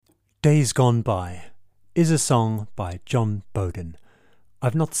Days Gone By is a song by Jon Boden.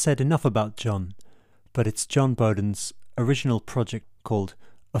 I've not said enough about Jon, but it's Jon Boden's original project called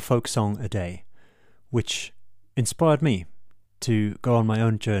A Folk Song a Day, which inspired me to go on my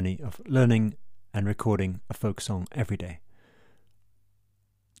own journey of learning and recording a folk song every day.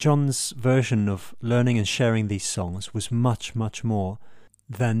 Jon's version of learning and sharing these songs was much, much more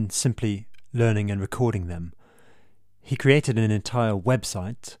than simply learning and recording them. He created an entire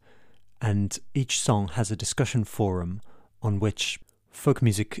website, and each song has a discussion forum on which folk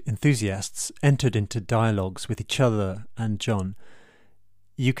music enthusiasts entered into dialogues with each other and Jon.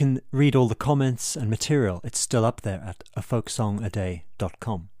 You can read all the comments and material. It's still up there at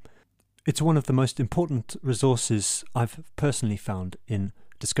afolksongaday.com. It's one of the most important resources I've personally found in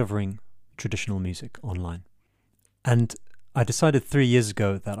discovering traditional music online. And I decided 3 years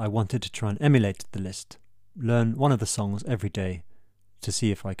ago that I wanted to try and emulate the list, learn one of the songs every day to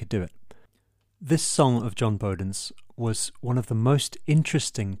see if I could do it. This song of Jon Boden's was one of the most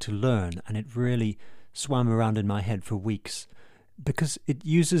interesting to learn, and it really swam around in my head for weeks because it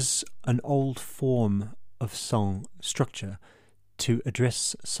uses an old form of song structure to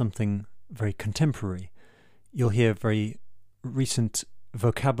address something very contemporary. You'll hear very recent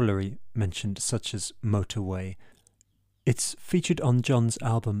vocabulary mentioned, such as motorway. It's featured on Jon's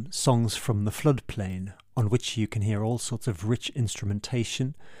album Songs from the Floodplain, on which you can hear all sorts of rich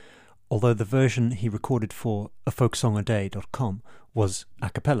instrumentation, although the version he recorded for afolksongaday.com was a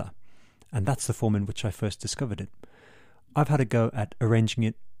cappella, and that's the form in which I first discovered it. I've had a go at arranging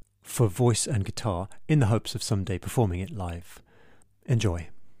it for voice and guitar in the hopes of someday performing it live. Enjoy.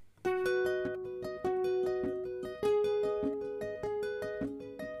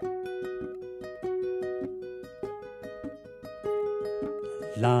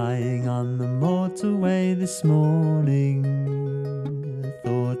 Lying on the motorway this morning, I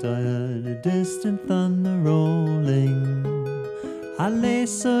thought I heard a distant thunder rolling. I lay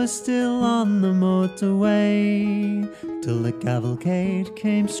so still on the motorway till the cavalcade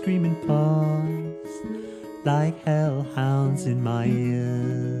came screaming past like hellhounds in my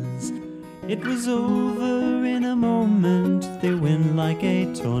ears. It was over in a moment, they went like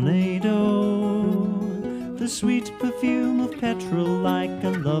a tornado. The sweet perfume of petrol like a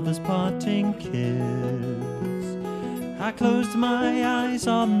lover's parting kiss. I closed my eyes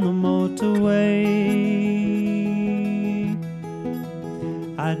on the motorway.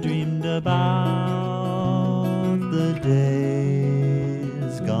 I dreamed about the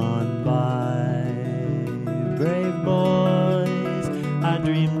days gone by. Brave boys, I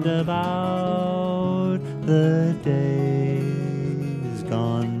dreamed about the days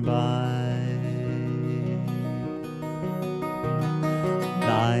gone by.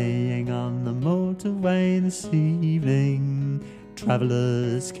 Lying on the motorway this evening,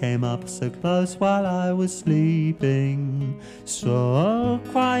 travellers came up so close while I was sleeping. So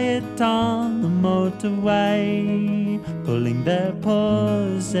quiet on the motorway, pulling their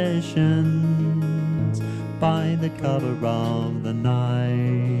possessions by the cover of the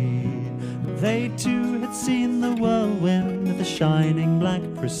night. They too had seen the whirlwind with a shining black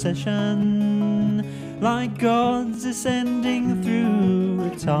procession, like gods ascending through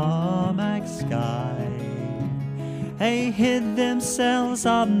a tarmac sky. They hid themselves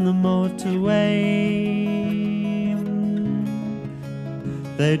on the motorway.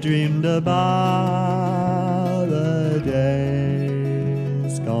 They dreamed about the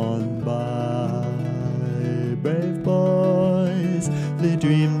days gone by. Brave boys, they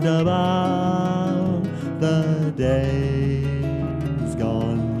dreamed about the days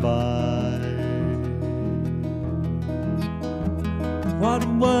gone by. What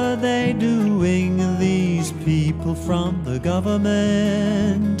were they doing, these people from the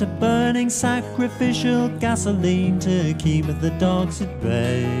government? Burning sacrificial gasoline to keep the dogs at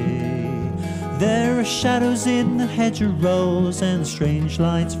bay. There are shadows in the hedgerows and strange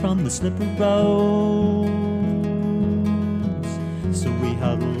lights from the slippery roads. So we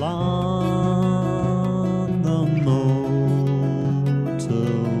huddle on the motorway.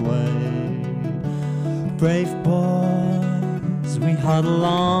 Brave boys, we huddle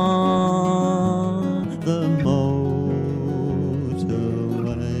on